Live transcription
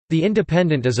The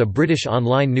Independent is a British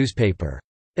online newspaper.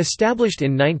 Established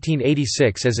in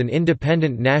 1986 as an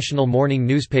independent national morning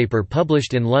newspaper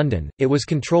published in London, it was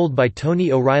controlled by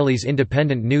Tony O'Reilly's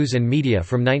Independent News and Media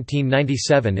from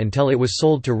 1997 until it was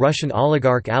sold to Russian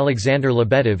oligarch Alexander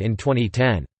Lebedev in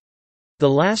 2010. The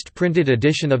last printed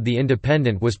edition of The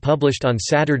Independent was published on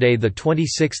Saturday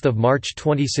 26 March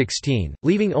 2016,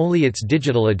 leaving only its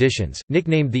digital editions.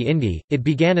 Nicknamed The Indie, it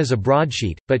began as a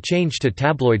broadsheet, but changed to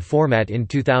tabloid format in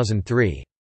 2003.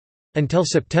 Until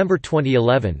September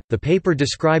 2011, the paper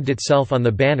described itself on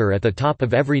the banner at the top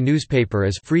of every newspaper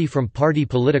as free from party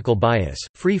political bias,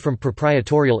 free from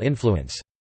proprietorial influence.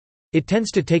 It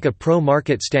tends to take a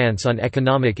pro-market stance on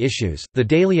economic issues. The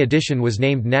daily edition was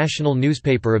named National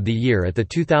Newspaper of the Year at the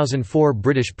 2004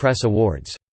 British Press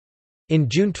Awards. In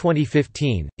June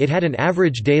 2015, it had an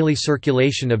average daily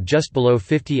circulation of just below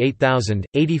 58,000,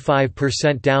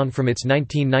 85% down from its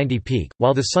 1990 peak,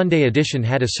 while the Sunday edition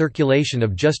had a circulation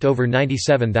of just over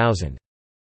 97,000.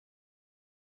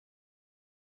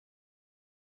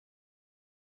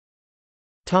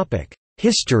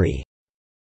 History.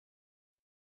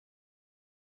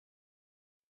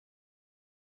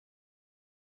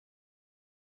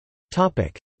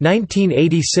 Topic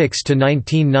 1986 to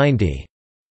 1990.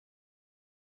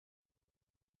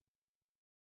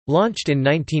 Launched in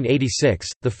 1986,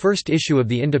 the first issue of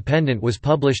The Independent was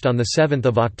published on 7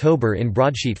 October in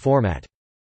broadsheet format.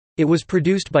 It was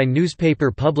produced by Newspaper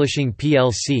Publishing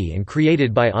plc and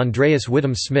created by Andreas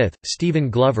Whittam-Smith, Stephen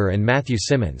Glover and Matthew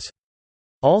Simmons.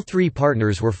 All three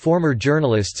partners were former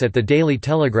journalists at the Daily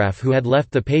Telegraph who had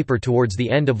left the paper towards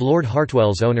the end of Lord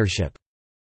Hartwell's ownership.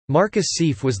 Marcus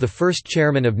Seif was the first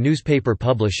chairman of newspaper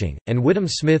publishing, and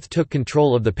Whittam-Smith took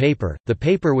control of the paper. The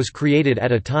paper was created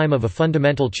at a time of a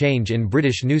fundamental change in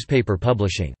British newspaper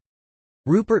publishing.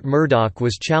 Rupert Murdoch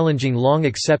was challenging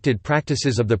long-accepted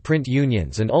practices of the print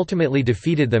unions and ultimately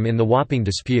defeated them in the Wapping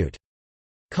dispute.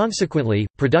 Consequently,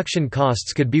 production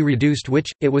costs could be reduced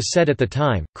which, it was said at the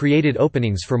time, created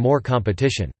openings for more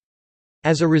competition.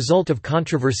 As a result of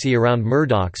controversy around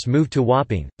Murdoch's move to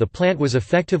Wapping, the plant was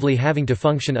effectively having to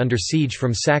function under siege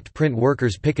from sacked print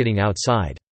workers picketing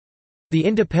outside. The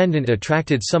Independent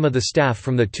attracted some of the staff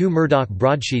from the two Murdoch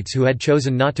broadsheets who had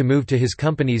chosen not to move to his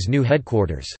company's new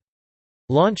headquarters.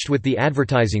 Launched with the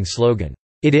advertising slogan,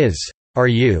 "It is, are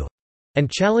you?" and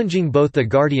challenging both The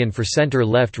Guardian for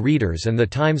centre-left readers and The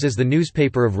Times as the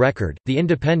newspaper of record, The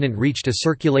Independent reached a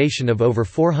circulation of over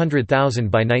 400,000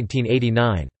 by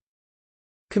 1989.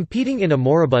 Competing in a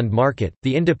moribund market,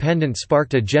 The Independent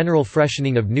sparked a general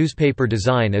freshening of newspaper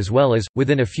design as well as,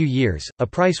 within a few years, a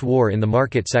price war in the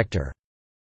market sector.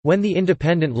 When The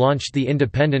Independent launched The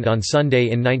Independent on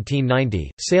Sunday in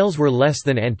 1990, sales were less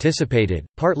than anticipated,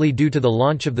 partly due to the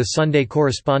launch of the Sunday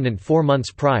Correspondent 4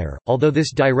 months prior, although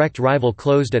this direct rival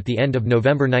closed at the end of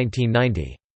November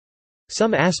 1990.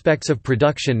 Some aspects of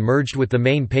production merged with the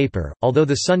main paper, although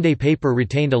the Sunday paper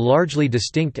retained a largely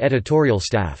distinct editorial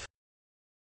staff.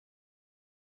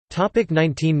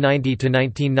 1990 to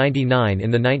 1999. In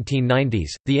the 1990s,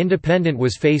 The Independent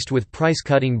was faced with price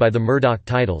cutting by the Murdoch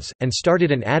titles, and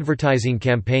started an advertising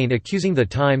campaign accusing The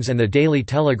Times and the Daily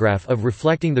Telegraph of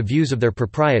reflecting the views of their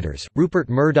proprietors, Rupert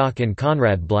Murdoch and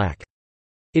Conrad Black.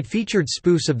 It featured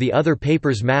spoofs of the other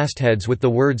paper's mastheads with the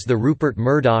words "The Rupert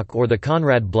Murdoch" or "The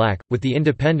Conrad Black," with The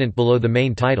Independent below the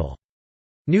main title.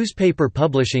 Newspaper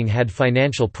publishing had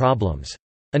financial problems.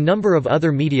 A number of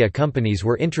other media companies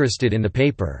were interested in the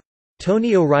paper.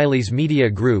 Tony O'Reilly's Media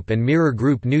Group and Mirror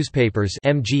Group Newspapers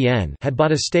 (MGN) had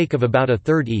bought a stake of about a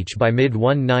third each by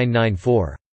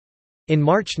mid-1994. In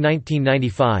March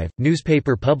 1995,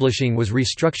 newspaper publishing was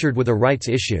restructured with a rights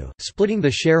issue, splitting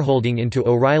the shareholding into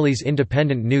O'Reilly's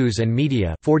Independent News and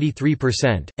Media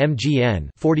 43%, MGN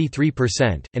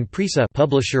 43%, and Prisa,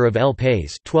 publisher of El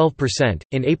País 12%.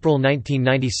 In April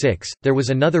 1996, there was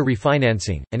another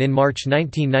refinancing, and in March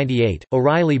 1998,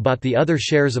 O'Reilly bought the other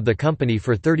shares of the company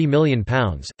for £30 million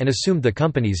and assumed the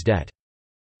company's debt.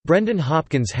 Brendan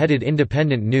Hopkins headed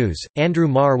Independent News, Andrew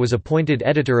Marr was appointed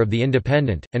editor of The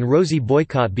Independent, and Rosie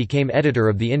Boycott became editor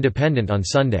of The Independent on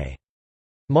Sunday.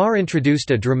 Marr introduced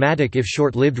a dramatic if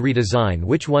short-lived redesign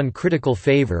which won critical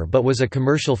favour but was a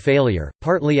commercial failure,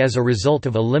 partly as a result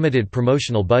of a limited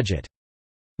promotional budget.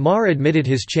 Marr admitted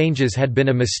his changes had been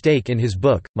a mistake in his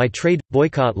book, My Trade.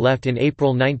 Boycott left in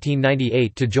April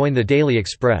 1998 to join the Daily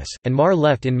Express, and Marr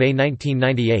left in May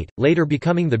 1998, later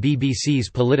becoming the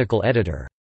BBC's political editor.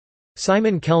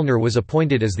 Simon Kellner was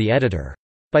appointed as the editor.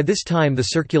 By this time the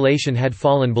circulation had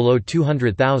fallen below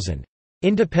 200,000.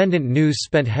 Independent News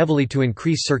spent heavily to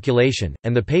increase circulation,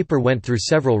 and the paper went through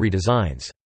several redesigns.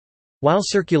 While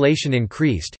circulation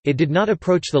increased, it did not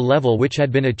approach the level which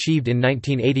had been achieved in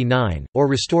 1989, or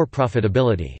restore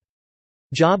profitability.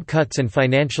 Job cuts and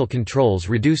financial controls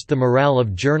reduced the morale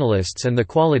of journalists and the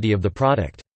quality of the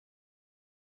product.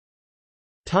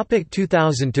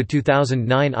 2000 to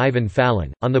 2009 Ivan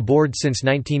Fallon, on the board since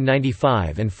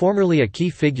 1995 and formerly a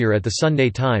key figure at the Sunday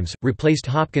Times, replaced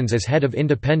Hopkins as head of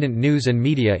independent news and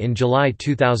media in July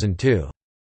 2002.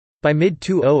 By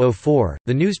mid-2004,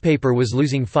 the newspaper was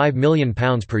losing £5 million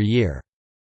per year.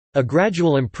 A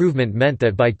gradual improvement meant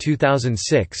that by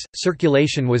 2006,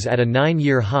 circulation was at a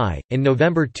 9-year high. In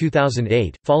November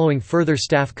 2008, following further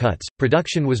staff cuts,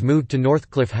 production was moved to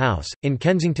Northcliffe House, in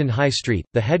Kensington High Street,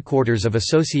 the headquarters of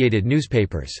Associated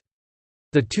Newspapers.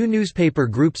 The two newspaper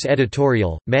groups'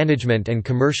 editorial, management and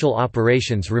commercial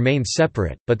operations remained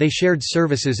separate, but they shared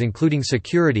services including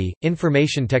security,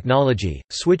 information technology,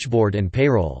 switchboard and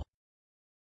payroll.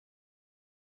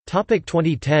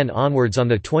 2010 onwards. On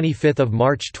 25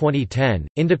 March 2010,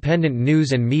 Independent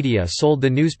News and Media sold the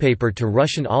newspaper to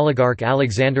Russian oligarch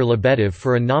Alexander Lebedev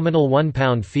for a nominal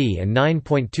 £1 fee and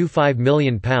 £9.25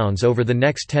 million over the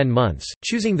next 10 months,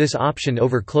 choosing this option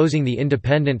over closing the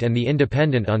Independent and the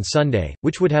Independent on Sunday,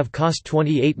 which would have cost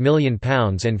 £28 million and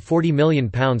 £40 million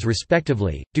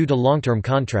respectively, due to long-term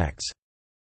contracts.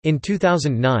 In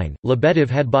 2009, Lebedev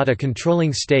had bought a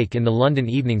controlling stake in the London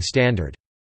Evening Standard.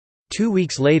 2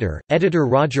 weeks later, editor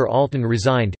Roger Alton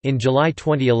resigned. In July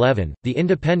 2011, The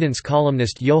Independent's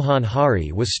columnist Johann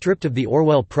Hari was stripped of the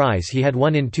Orwell Prize he had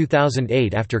won in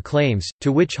 2008 after claims,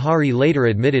 to which Hari later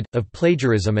admitted, of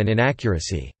plagiarism and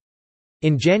inaccuracy.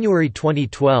 In January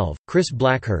 2012, Chris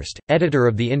Blackhurst, editor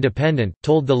of The Independent,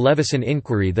 told the Leveson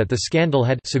Inquiry that the scandal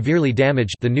had severely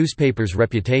damaged the newspaper's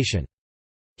reputation.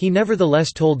 He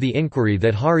nevertheless told the Inquiry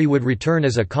that Hari would return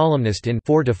as a columnist in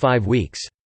 4 to 5 weeks.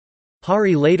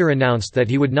 Hari later announced that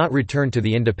he would not return to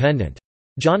The Independent.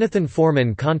 Jonathan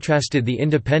Foreman contrasted The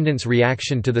Independent's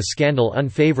reaction to the scandal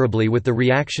unfavorably with the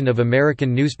reaction of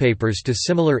American newspapers to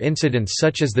similar incidents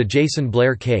such as the Jason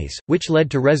Blair case, which led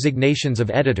to resignations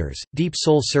of editors, deep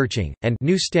soul-searching, and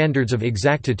new standards of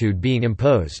exactitude being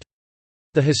imposed.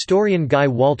 The historian Guy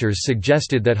Walters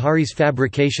suggested that Hari's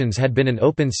fabrications had been an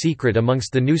open secret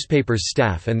amongst the newspaper's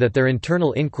staff and that their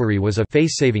internal inquiry was a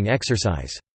face-saving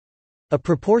exercise. A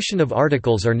proportion of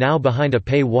articles are now behind a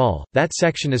pay wall. That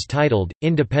section is titled,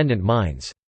 Independent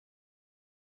Minds.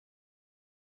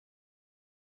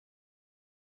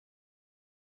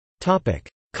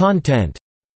 Content.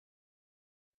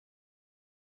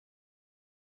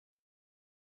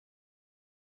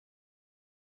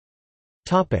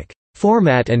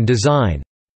 Format and design.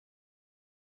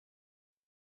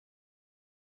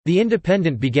 The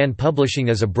Independent began publishing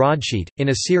as a broadsheet, in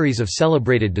a series of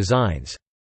celebrated designs.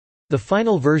 The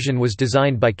final version was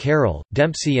designed by Carroll,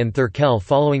 Dempsey and Thurkell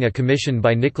following a commission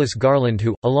by Nicholas Garland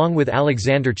who, along with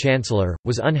Alexander Chancellor,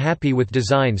 was unhappy with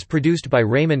designs produced by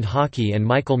Raymond Hockey and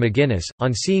Michael McGuinness.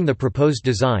 On seeing the proposed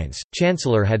designs,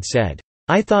 Chancellor had said,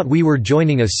 "I thought we were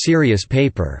joining a serious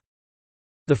paper."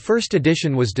 The first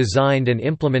edition was designed and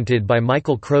implemented by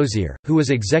Michael Crozier, who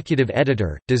was executive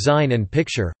editor, design and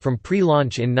picture, from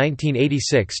pre-launch in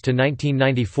 1986 to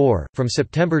 1994. From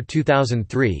September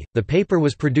 2003, the paper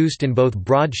was produced in both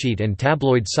broadsheet and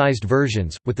tabloid-sized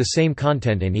versions, with the same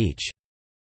content in each.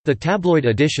 The tabloid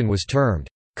edition was termed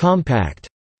compact,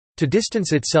 to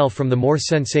distance itself from the more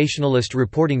sensationalist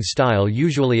reporting style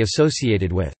usually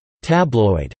associated with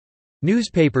tabloid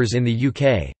newspapers in the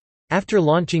UK. After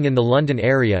launching in the London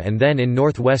area and then in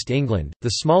North West England,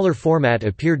 the smaller format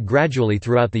appeared gradually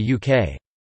throughout the UK.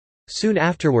 Soon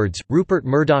afterwards, Rupert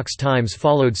Murdoch's Times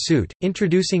followed suit,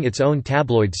 introducing its own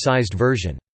tabloid-sized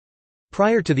version.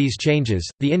 Prior to these changes,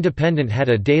 The Independent had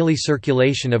a daily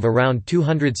circulation of around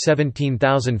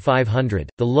 217,500,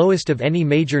 the lowest of any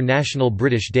major national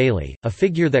British daily, a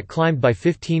figure that climbed by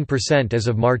 15% as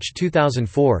of March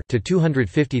 2004 to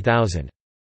 250,000.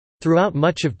 Throughout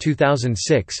much of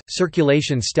 2006,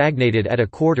 circulation stagnated at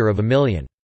 250,000.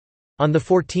 On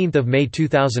 14 May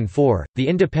 2004, The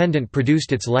Independent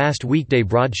produced its last weekday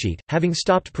broadsheet, having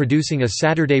stopped producing a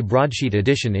Saturday broadsheet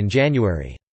edition in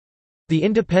January. The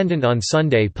Independent on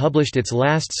Sunday published its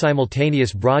last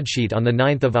simultaneous broadsheet on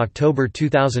 9 October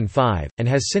 2005, and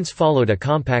has since followed a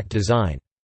compact design.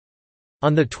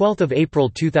 On 12 April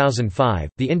 2005,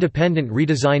 The Independent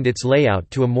redesigned its layout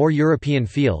to a more European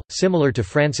feel, similar to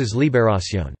France's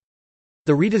Libération.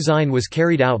 The redesign was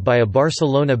carried out by a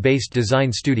Barcelona-based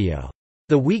design studio.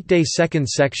 The weekday second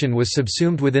section was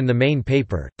subsumed within the main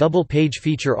paper, double-page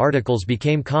feature articles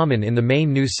became common in the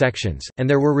main news sections, and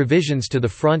there were revisions to the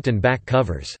front and back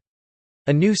covers.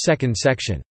 A new second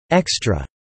section, Extra,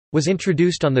 was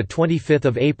introduced on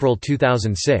 25 April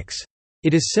 2006.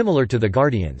 It is similar to The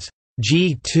Guardian's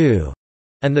G2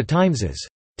 and The Times's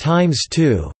Times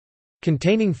 2,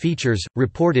 containing features,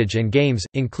 reportage and games,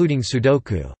 including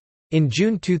Sudoku. In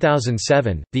June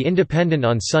 2007, The Independent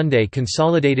on Sunday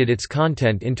consolidated its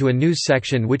content into a news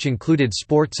section which included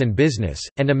sports and business,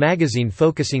 and a magazine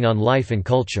focusing on life and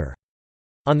culture.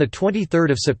 On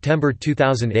 23 September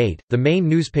 2008, the main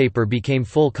newspaper became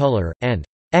full color, and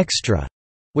Extra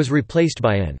was replaced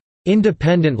by an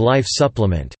Independent Life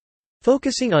supplement,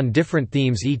 focusing on different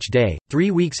themes each day.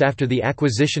 3 weeks after the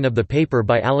acquisition of the paper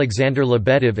by Alexander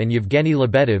Lebedev and Yevgeny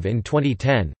Lebedev in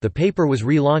 2010, the paper was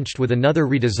relaunched with another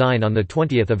redesign on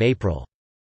 20 April.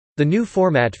 The new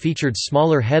format featured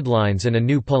smaller headlines and a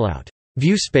new pull-out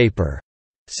viewspaper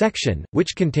section,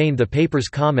 which contained the paper's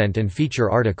comment and feature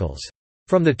articles.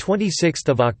 From 26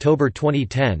 October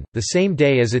 2010, the same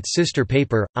day as its sister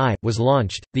paper, iThe, was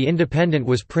launched, The Independent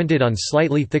was printed on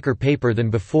slightly thicker paper than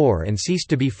before and ceased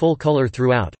to be full-color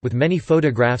throughout, with many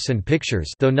photographs and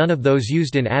pictures, though none of those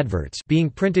used in adverts, being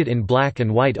printed in black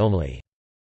and white only.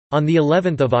 On the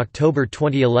 11th of October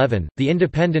 2011, The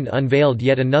Independent unveiled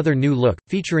yet another new look,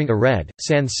 featuring a red,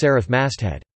 sans serif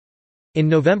masthead. In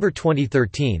November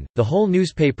 2013, the whole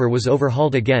newspaper was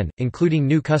overhauled again, including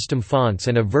new custom fonts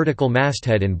and a vertical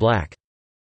masthead in black.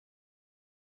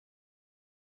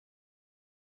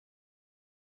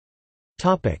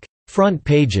 Front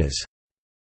pages.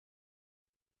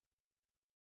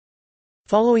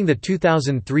 Following the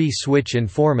 2003 switch in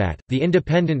format, The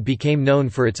Independent became known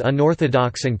for its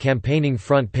unorthodox and campaigning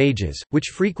front pages,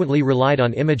 which frequently relied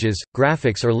on images,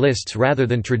 graphics or lists rather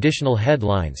than traditional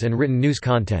headlines and written news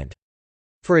content.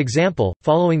 For example,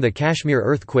 following the Kashmir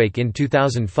earthquake in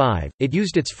 2005, it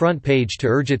used its front page to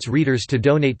urge its readers to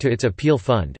donate to its appeal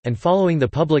fund, and following the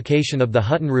publication of the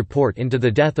Hutton Report into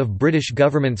the death of British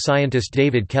government scientist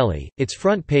David Kelly, its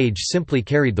front page simply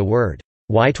carried the word,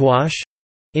 "whitewash."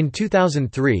 In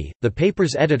 2003, the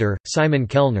paper's editor, Simon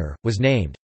Kellner, was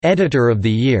named, "Editor of the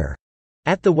Year"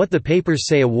 at the What the Papers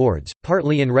Say Awards,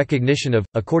 partly in recognition of,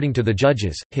 according to the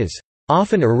judges, his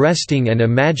often arresting and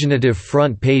imaginative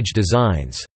front-page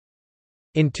designs.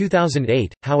 In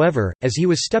 2008, however, as he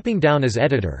was stepping down as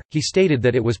editor, he stated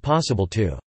that it was possible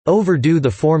to overdo the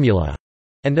formula,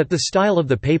 and that the style of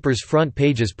the paper's front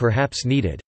pages perhaps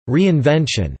needed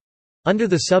reinvention. Under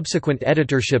the subsequent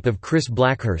editorship of Chris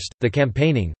Blackhurst, the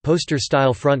campaigning,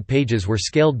 poster-style front pages were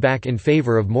scaled back in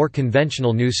favor of more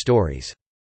conventional news stories.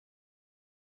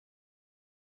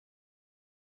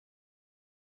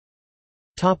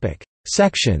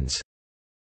 Sections.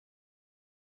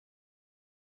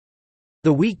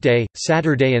 The weekday,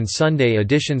 Saturday and Sunday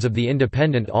editions of The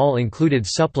Independent all included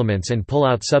supplements and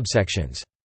pull-out subsections.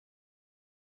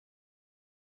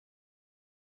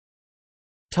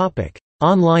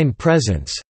 Online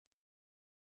presence.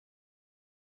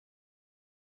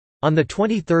 On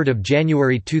 23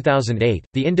 January 2008,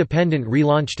 The Independent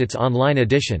relaunched its online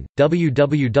edition,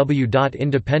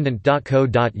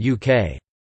 www.independent.co.uk.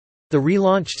 The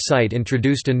relaunched site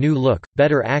introduced a new look,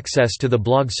 better access to the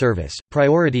blog service,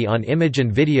 priority on image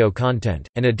and video content,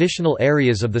 and additional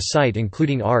areas of the site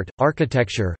including art,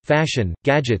 architecture, fashion,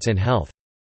 gadgets and health.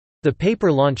 The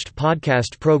paper launched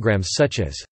podcast programs such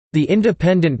as, The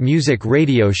Independent Music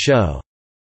Radio Show,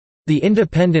 The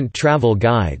Independent Travel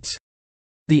Guides,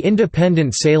 The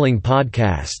Independent Sailing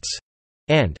Podcasts,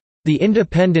 and The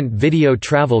Independent Video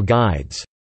Travel Guides.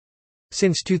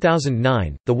 Since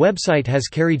 2009, the website has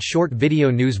carried short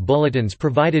video news bulletins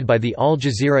provided by the Al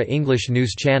Jazeera English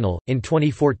news channel. In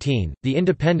 2014, The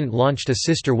Independent launched a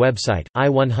sister website,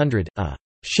 i100, a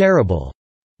shareable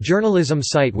journalism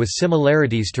site with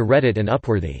similarities to Reddit and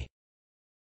Upworthy.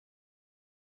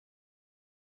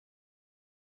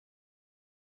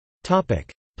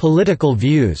 Topic: Political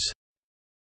views.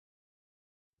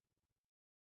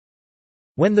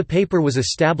 When the paper was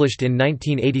established in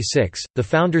 1986, the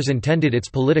founders intended its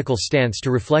political stance to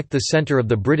reflect the centre of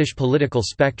the British political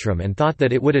spectrum and thought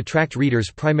that it would attract readers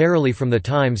primarily from The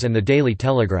Times and the Daily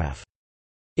Telegraph.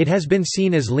 It has been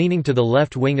seen as leaning to the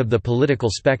left wing of the political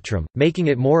spectrum, making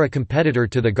it more a competitor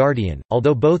to The Guardian,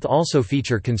 although both also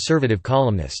feature conservative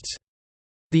columnists.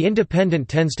 The Independent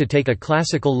tends to take a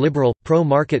classical liberal,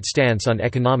 pro-market stance on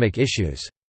economic issues.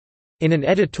 In an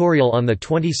editorial on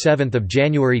 27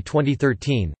 January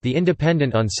 2013, The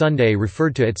Independent on Sunday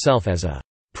referred to itself as a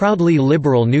 "proudly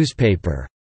liberal newspaper."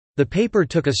 The paper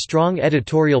took a strong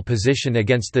editorial position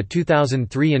against the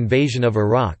 2003 invasion of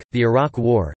Iraq, the Iraq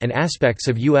War, and aspects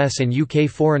of US and UK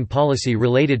foreign policy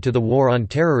related to the war on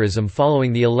terrorism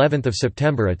following the 11th of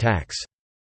September attacks.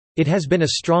 It has been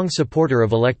a strong supporter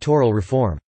of electoral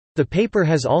reform. The paper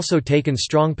has also taken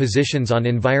strong positions on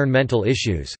environmental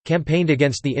issues, campaigned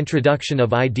against the introduction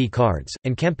of ID cards,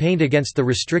 and campaigned against the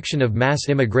restriction of mass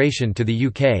immigration to the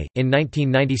UK. In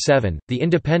 1997, The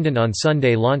Independent on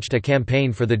Sunday launched a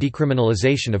campaign for the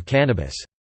decriminalisation of cannabis.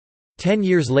 10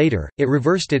 years later, it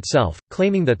reversed itself,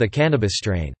 claiming that the cannabis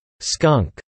strain,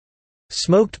 skunk,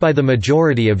 smoked by the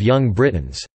majority of young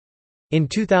Britons, in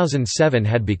 2007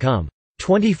 had become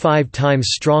 25 times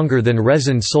stronger than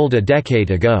resin sold a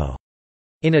decade ago.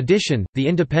 In addition, The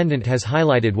Independent has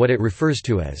highlighted what it refers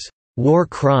to as war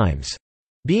crimes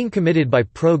being committed by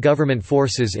pro-government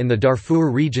forces in the Darfur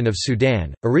region of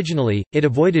Sudan. Originally, it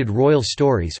avoided royal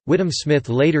stories, Whittam Smith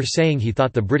later saying he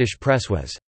thought the British press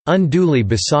was unduly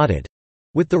besotted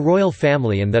with the royal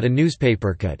family and that a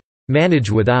newspaper could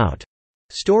manage without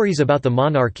stories about the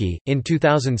monarchy. In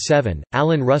 2007,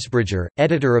 Alan Rusbridger,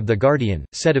 editor of The Guardian,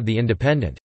 said of The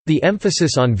Independent, "The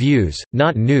emphasis on views,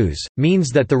 not news, means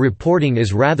that the reporting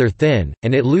is rather thin,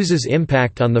 and it loses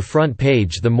impact on the front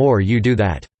page the more you do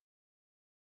that."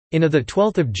 In a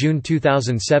 12 June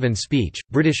 2007 speech,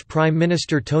 British Prime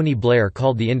Minister Tony Blair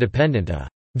called The Independent a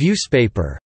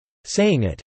 «viewspaper», saying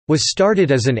it was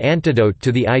started as an antidote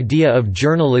to the idea of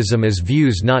journalism as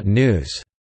views not news.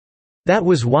 That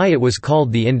was why it was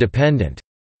called The Independent.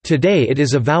 Today it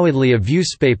is avowedly a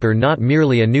viewspaper, not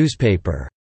merely a newspaper.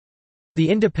 The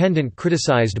Independent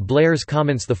criticised Blair's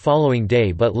comments the following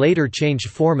day but later changed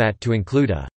format to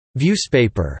include a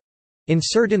viewspaper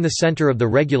insert in the centre of the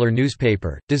regular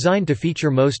newspaper, designed to feature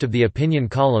most of the opinion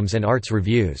columns and arts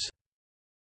reviews.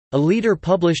 A leader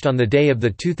published on the day of the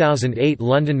 2008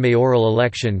 London mayoral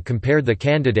election compared the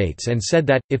candidates and said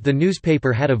that, if the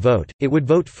newspaper had a vote, it would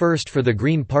vote first for the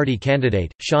Green Party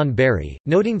candidate, Sean Berry,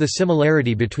 noting the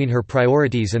similarity between her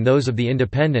priorities and those of the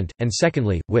Independent, and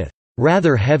secondly, with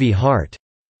rather heavy heart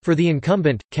for the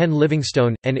incumbent, Ken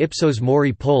Livingstone. An Ipsos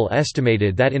Mori poll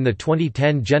estimated that in the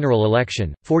 2010 general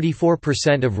election,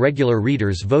 44% of regular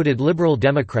readers voted Liberal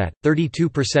Democrat,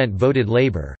 32% voted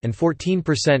Labour, and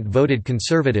 14% voted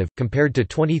Conservative, compared to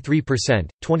 23%,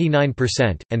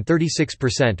 29%, and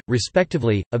 36%,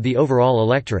 respectively, of the overall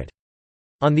electorate.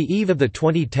 On the eve of the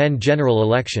 2010 general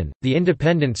election, The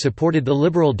Independent supported the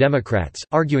Liberal Democrats,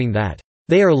 arguing that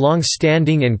they are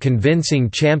long-standing and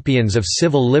convincing champions of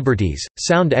civil liberties,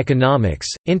 sound economics,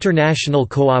 international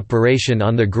cooperation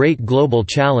on the great global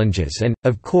challenges and,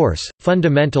 of course,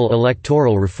 fundamental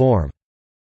electoral reform.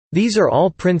 These are all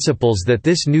principles that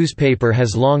this newspaper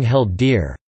has long held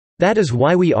dear. That is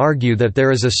why we argue that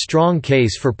there is a strong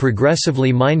case for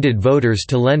progressively minded voters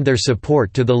to lend their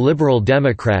support to the Liberal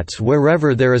Democrats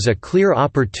wherever there is a clear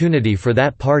opportunity for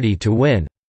that party to win."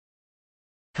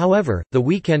 However, the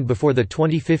weekend before the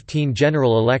 2015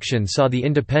 general election saw The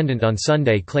Independent on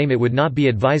Sunday claim it would not be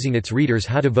advising its readers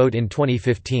how to vote in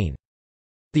 2015.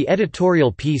 The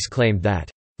editorial piece claimed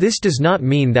that, "This does not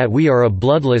mean that we are a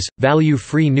bloodless,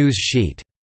 value-free news sheet.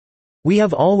 We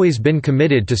have always been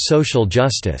committed to social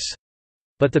justice."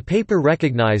 But the paper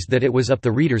recognized that it was up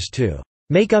the readers to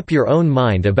 "make up your own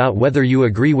mind about whether you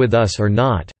agree with us or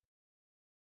not."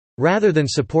 Rather than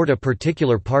support a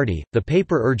particular party, the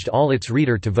paper urged all its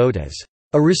reader to vote as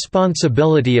a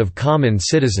responsibility of common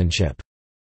citizenship.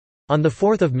 On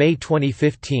 4 May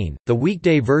 2015, the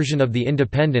weekday version of The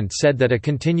Independent said that a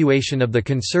continuation of the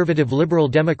Conservative-Liberal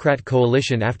Democrat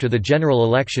coalition after the general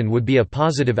election would be a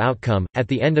positive outcome. At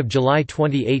the end of July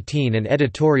 2018, an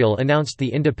editorial announced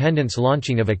The Independent's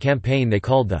launching of a campaign they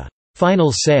called the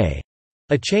Final Say,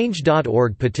 a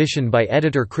Change.org petition by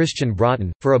editor Christian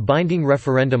Broughton, for a binding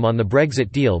referendum on the Brexit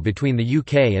deal between the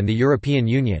UK and the European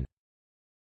Union.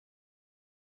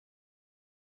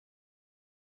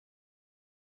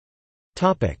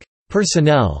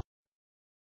 Personnel.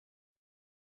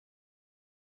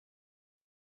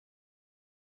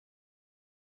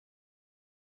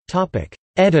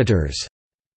 Editors.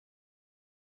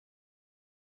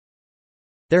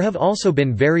 There have also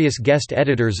been various guest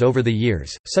editors over the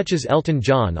years, such as Elton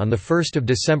John on 1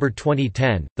 December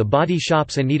 2010, The Body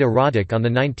Shop's Anita Roddick on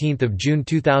 19 June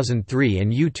 2003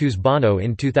 and U2's Bono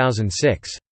in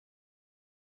 2006.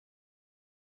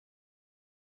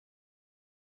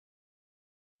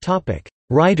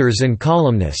 Writers and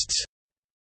columnists.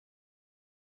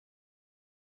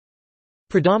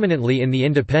 Predominantly in The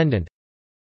Independent.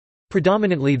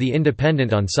 Predominantly The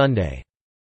Independent on Sunday.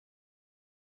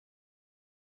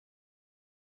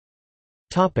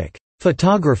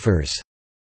 Photographers.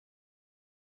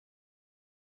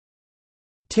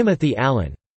 Timothy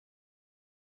Allen.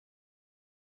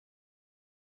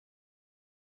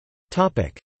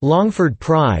 Longford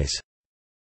Prize.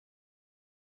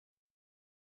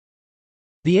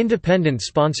 The Independent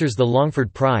sponsors the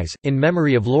Longford Prize, in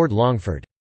memory of Lord Longford.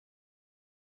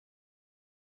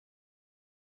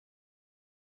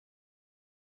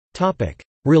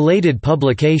 Related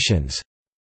publications.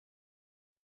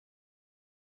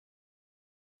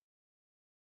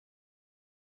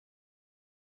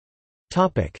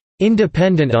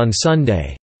 Independent on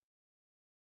Sunday.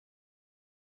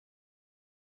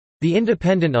 The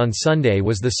Independent on Sunday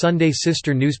was the Sunday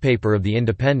sister newspaper of The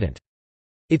Independent.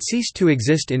 It ceased to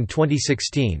exist in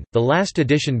 2016, the last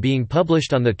edition being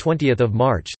published on 20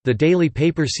 March, the daily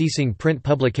paper ceasing print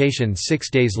publication 6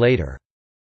 days later.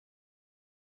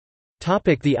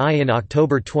 The iThe. In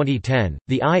October 2010,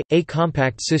 the iThe, a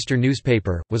compact sister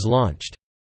newspaper, was launched.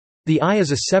 The iThe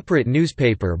is a separate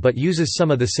newspaper but uses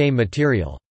some of the same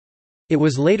material. It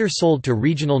was later sold to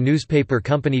regional newspaper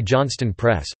company Johnston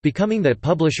Press, becoming that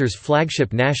publisher's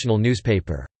flagship national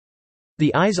newspaper.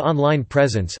 The iThe's online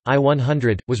presence,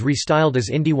 i100, was restyled as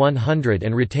Indy 100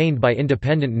 and retained by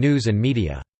Independent News and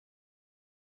Media.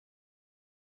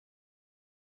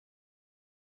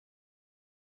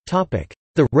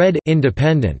 The Red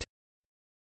Independent.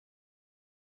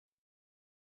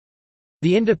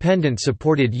 The Independent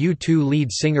supported U2 lead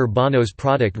singer Bono's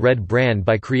product Red brand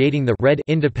by creating the Red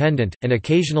Independent, an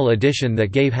occasional edition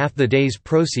that gave half the day's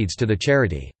proceeds to the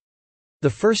charity. The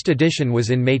first edition was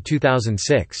in May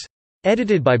 2006.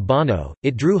 Edited by Bono,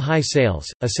 it drew high sales.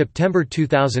 A September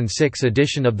 2006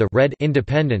 edition of the Red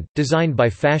Independent, designed by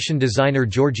fashion designer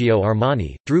Giorgio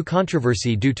Armani, drew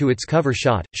controversy due to its cover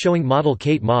shot, showing model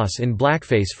Kate Moss in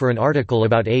blackface for an article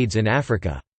about AIDS in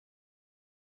Africa.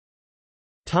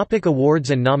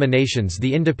 Awards and nominations.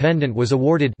 The Independent was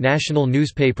awarded National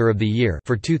Newspaper of the Year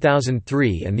for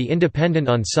 2003 and The Independent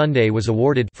on Sunday was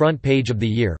awarded Front Page of the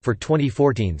Year for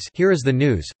 2014's Here is the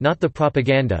News, Not the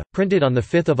Propaganda, printed on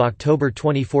 5 October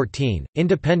 2014.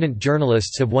 Independent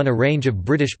journalists have won a range of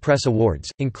British press awards,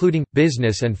 including,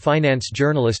 Business and Finance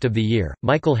Journalist of the Year,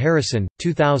 Michael Harrison,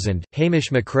 2000, Hamish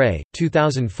McRae,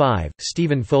 2005,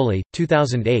 Stephen Foley,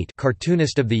 2008,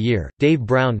 Cartoonist of the Year, Dave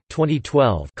Brown,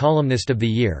 2012, Columnist of the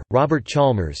Year, Robert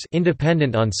Chalmers,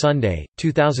 Independent on Sunday,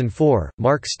 2004,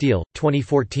 Mark Steele,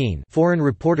 2014, Foreign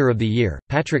Reporter of the Year,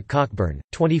 Patrick Cockburn,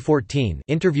 2014,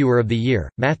 Interviewer of the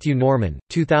Year, Matthew Norman,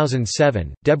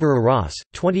 2007, Deborah Ross,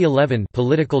 2011,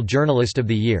 Political Journalist of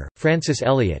the Year, Francis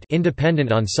Elliott,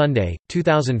 Independent on Sunday,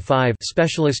 2005,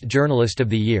 Specialist Journalist of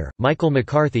the Year, Michael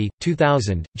McCarthy,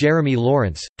 2000, Jeremy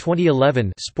Lawrence,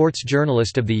 2011, Sports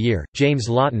Journalist of the Year, James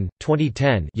Lawton,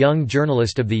 2010, Young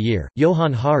Journalist of the Year,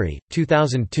 Johan Hari,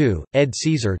 2002, Ed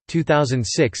Caesar,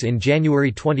 2006. In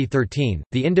January 2013,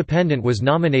 The Independent was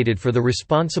nominated for the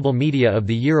Responsible Media of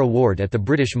the Year award at the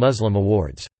British Muslim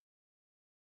Awards.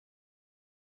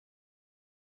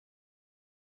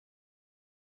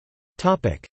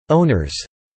 Owners: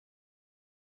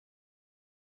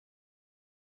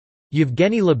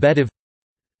 Yevgeny Lebedev,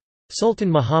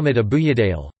 Sultan Muhammad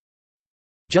Abuyadale,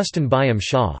 Justin Byam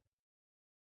Shah.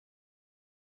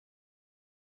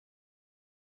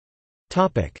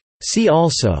 See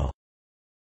also: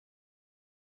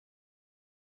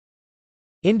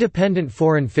 Independent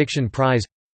Foreign Fiction Prize,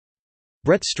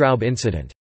 Brett Straub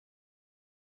Incident.